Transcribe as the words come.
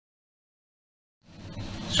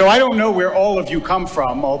So I don't know where all of you come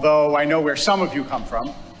from, although I know where some of you come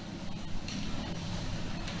from.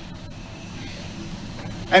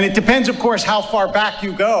 And it depends, of course, how far back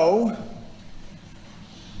you go.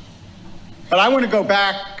 But I want to go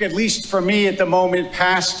back, at least for me at the moment,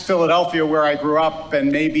 past Philadelphia, where I grew up, and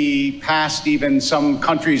maybe past even some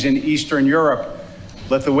countries in Eastern Europe,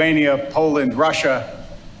 Lithuania, Poland, Russia,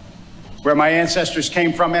 where my ancestors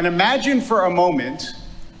came from. And imagine for a moment,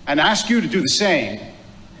 and ask you to do the same,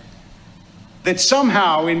 that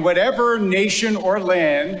somehow in whatever nation or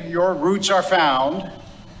land your roots are found,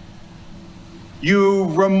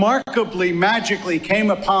 you remarkably, magically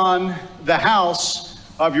came upon the house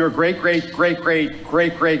of your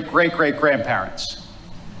great-great-great-great-great-great-great-grandparents.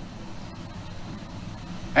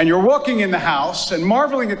 And you're walking in the house and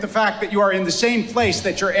marveling at the fact that you are in the same place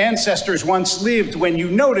that your ancestors once lived, when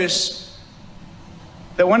you notice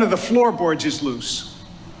that one of the floorboards is loose.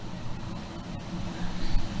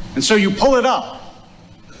 And so you pull it up,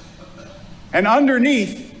 and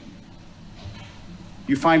underneath,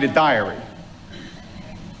 you find a diary.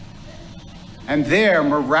 And there,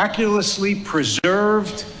 miraculously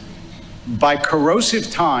preserved by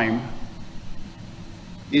corrosive time,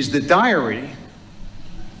 is the diary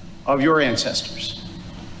of your ancestors.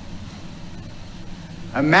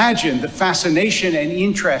 Imagine the fascination and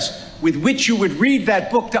interest with which you would read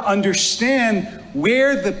that book to understand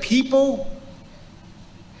where the people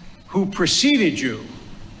who preceded you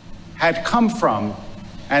had come from,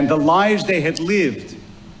 and the lives they had lived,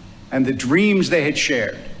 and the dreams they had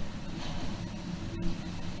shared.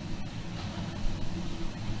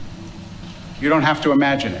 You don't have to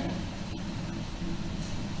imagine it.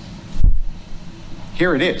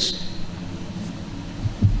 Here it is.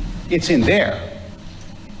 It's in there.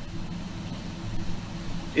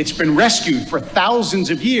 It's been rescued for thousands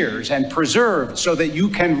of years and preserved so that you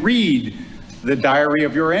can read the diary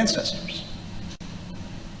of your ancestors.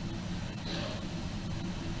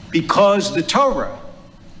 Because the Torah,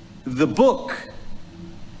 the book,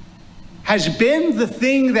 has been the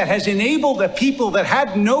thing that has enabled a people that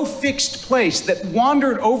had no fixed place, that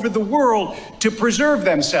wandered over the world, to preserve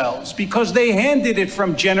themselves, because they handed it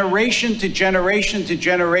from generation to generation to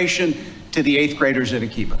generation to the 8th graders at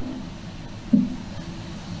Akiba.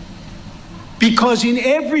 Because in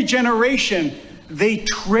every generation, they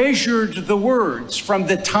treasured the words from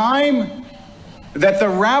the time that the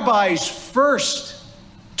rabbis first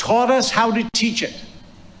taught us how to teach it.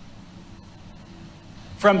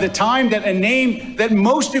 From the time that a name that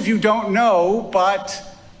most of you don't know,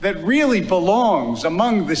 but that really belongs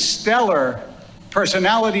among the stellar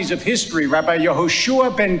personalities of history, Rabbi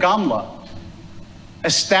Yehoshua ben Gamla,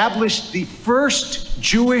 established the first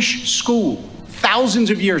Jewish school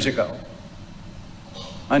thousands of years ago.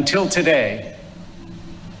 Until today,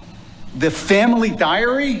 the family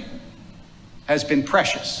diary has been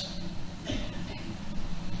precious.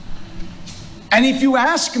 And if you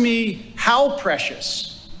ask me how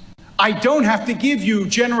precious, I don't have to give you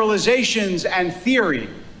generalizations and theory.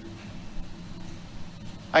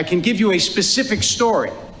 I can give you a specific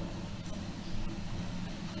story.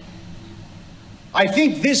 I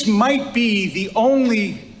think this might be the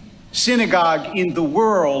only synagogue in the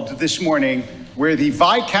world this morning where the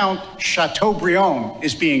Viscount Chateaubriand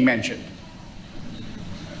is being mentioned.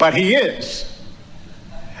 But he is.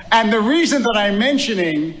 And the reason that I'm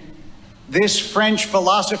mentioning this French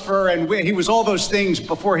philosopher, and he was all those things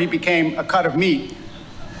before he became a cut of meat.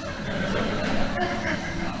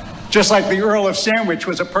 Just like the Earl of Sandwich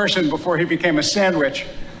was a person before he became a sandwich.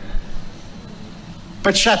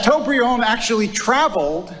 But Chateaubriand actually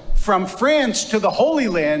traveled from France to the Holy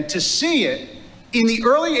Land to see it in the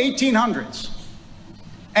early 1800s.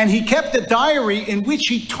 And he kept a diary in which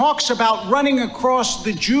he talks about running across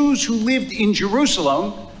the Jews who lived in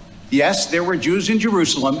Jerusalem. Yes, there were Jews in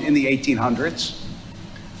Jerusalem in the 1800s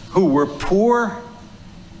who were poor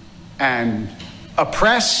and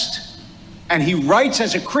oppressed. And he writes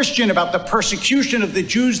as a Christian about the persecution of the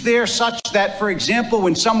Jews there, such that, for example,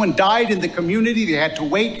 when someone died in the community, they had to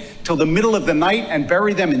wait till the middle of the night and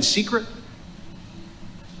bury them in secret.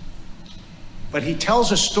 But he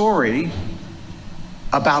tells a story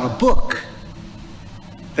about a book,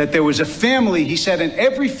 that there was a family, he said, and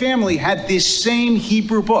every family had this same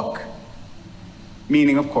Hebrew book,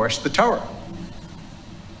 meaning, of course, the Torah.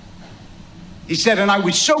 He said, and I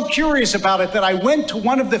was so curious about it that I went to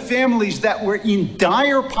one of the families that were in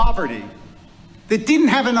dire poverty, that didn't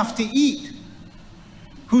have enough to eat,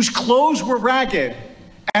 whose clothes were ragged,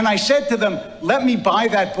 and I said to them, let me buy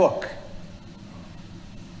that book.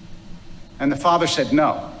 And the father said,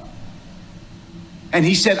 no. And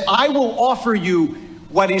he said, I will offer you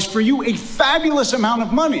what is for you a fabulous amount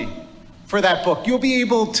of money for that book. You'll be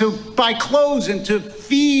able to buy clothes and to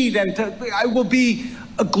feed, and it will be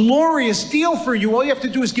a glorious deal for you. All you have to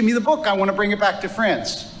do is give me the book. I want to bring it back to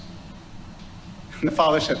France. And the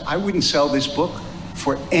father said, I wouldn't sell this book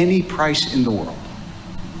for any price in the world.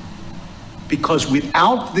 Because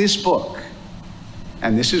without this book,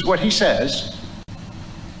 and this is what he says,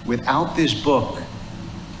 without this book,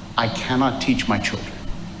 I cannot teach my children.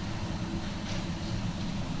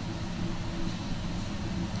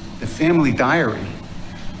 The family diary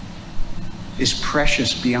is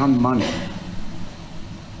precious beyond money,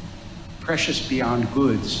 precious beyond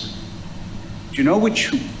goods. Do you know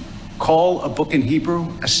what you call a book in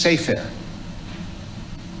Hebrew? A sefer.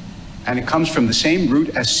 And it comes from the same root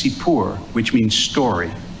as sipur, which means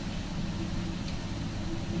story.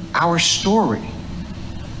 Our story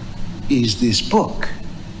is this book.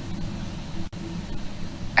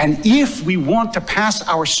 And if we want to pass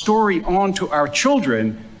our story on to our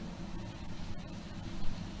children,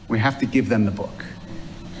 we have to give them the book.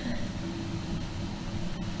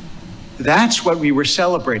 That's what we were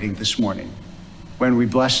celebrating this morning when we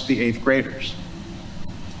blessed the 8th graders.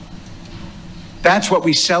 That's what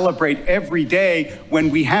we celebrate every day when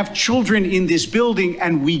we have children in this building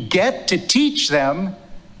and we get to teach them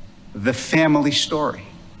the family story.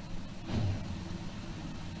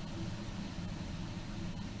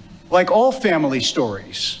 Like all family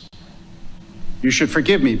stories, you should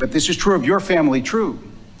forgive me, but this is true of your family too.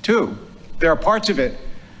 There are parts of it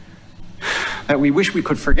that we wish we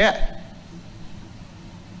could forget.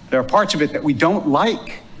 There are parts of it that we don't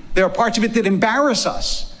like. There are parts of it that embarrass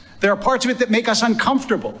us. There are parts of it that make us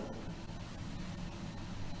uncomfortable.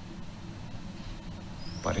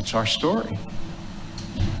 But it's our story.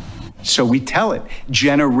 So we tell it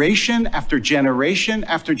generation after generation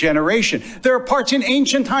after generation. There are parts in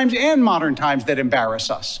ancient times and modern times that embarrass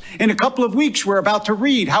us. In a couple of weeks, we're about to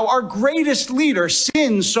read how our greatest leader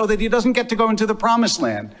sins so that he doesn't get to go into the promised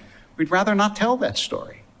land. We'd rather not tell that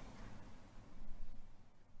story.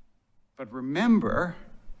 But remember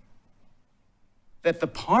that the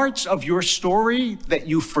parts of your story that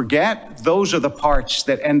you forget, those are the parts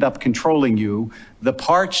that end up controlling you. The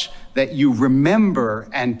parts that you remember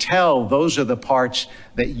and tell, those are the parts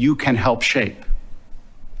that you can help shape.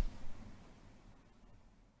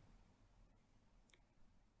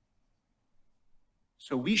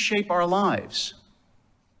 So we shape our lives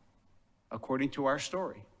according to our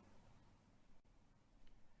story.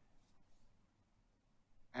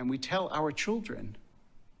 And we tell our children.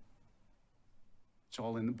 It's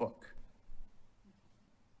all in the book.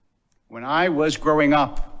 When I was growing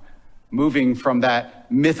up, moving from that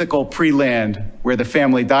mythical pre-land where the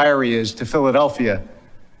family diary is to Philadelphia,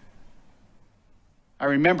 I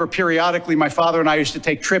remember periodically my father and I used to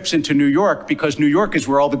take trips into New York because New York is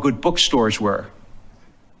where all the good bookstores were.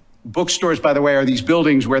 Bookstores, by the way, are these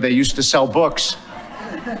buildings where they used to sell books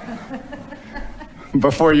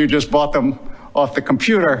before you just bought them off the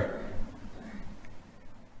computer.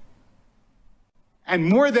 And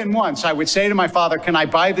more than once, I would say to my father, can I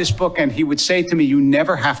buy this book? And he would say to me, you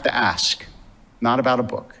never have to ask. Not about a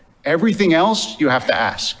book. Everything else, you have to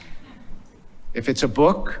ask. If it's a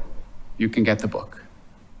book, you can get the book.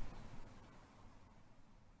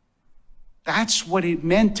 That's what it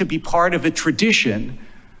meant to be part of a tradition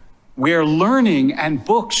where learning and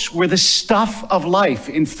books were the stuff of life.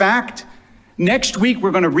 In fact, next week,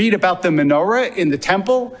 we're going to read about the menorah in the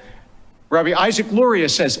temple. Rabbi Isaac Luria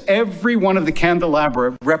says every one of the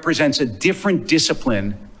candelabra represents a different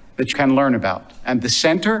discipline that you can learn about. And the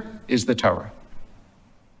center is the Torah.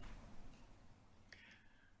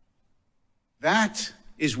 That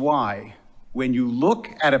is why when you look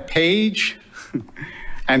at a page,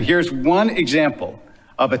 and here's one example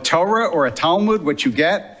of a Torah or a Talmud, what you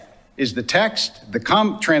get is the text, the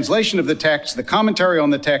translation of the text, the commentary on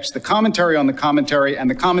the text, the commentary on the commentary, and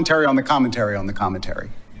the commentary on the commentary on the commentary.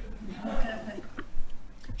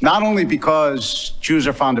 Not only because Jews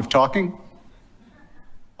are fond of talking,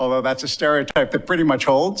 although that's a stereotype that pretty much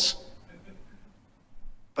holds,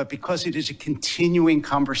 but because it is a continuing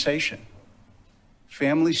conversation.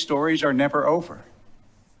 Family stories are never over.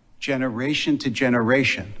 Generation to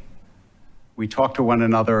generation, we talk to one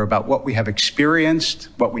another about what we have experienced,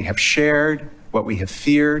 what we have shared, what we have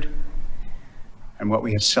feared, and what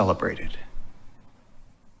we have celebrated.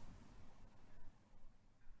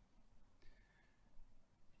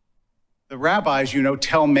 The rabbis, you know,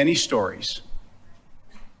 tell many stories.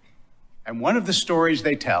 And one of the stories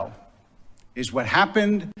they tell is what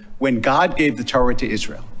happened when God gave the Torah to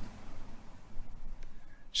Israel.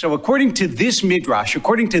 So according to this midrash,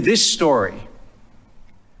 according to this story,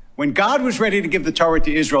 When God was ready to give the Torah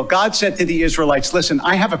to Israel, God said to the Israelites, listen,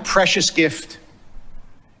 I have a precious gift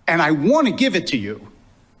and I want to give it to you,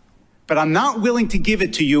 but I'm not willing to give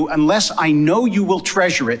it to you unless I know you will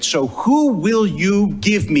treasure it. So who will you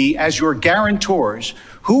give me as your guarantors?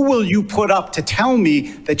 Who will you put up to tell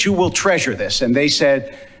me that you will treasure this? And they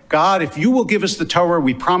said, God, if you will give us the Torah,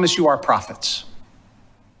 we promise you our prophets.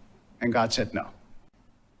 And God said, no.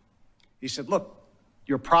 He said, look,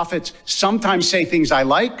 your prophets sometimes say things I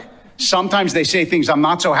like. Sometimes they say things I'm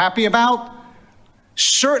not so happy about.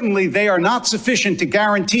 Certainly they are not sufficient to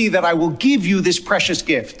guarantee that I will give you this precious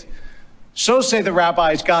gift. So say the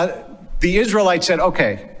rabbis. The Israelites said,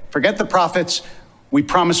 okay, forget the prophets. We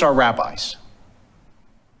promise our rabbis.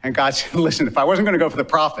 And God said, listen, if I wasn't going to go for the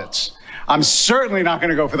prophets, I'm certainly not going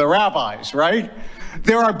to go for the rabbis, right?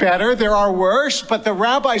 There are better, there are worse, but the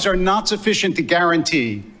rabbis are not sufficient to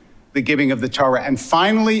guarantee the giving of the Torah. And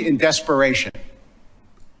finally, in desperation,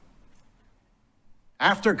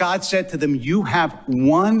 after God said to them, you have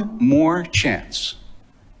one more chance,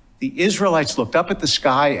 the Israelites looked up at the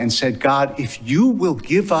sky and said, God, if you will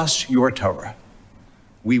give us your Torah,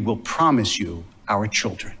 we will promise you our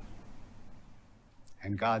children.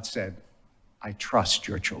 And God said, I trust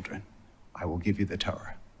your children. I will give you the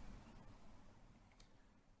Torah.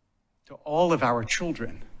 To all of our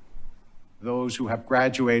children, those who have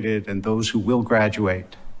graduated and those who will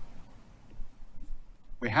graduate,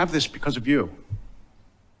 we have this because of you.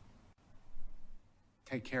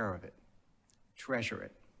 Take care of it. Treasure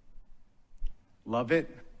it. Love it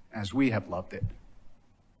as we have loved it.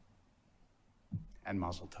 And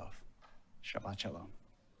Mazel Tov. Shabbat Shalom.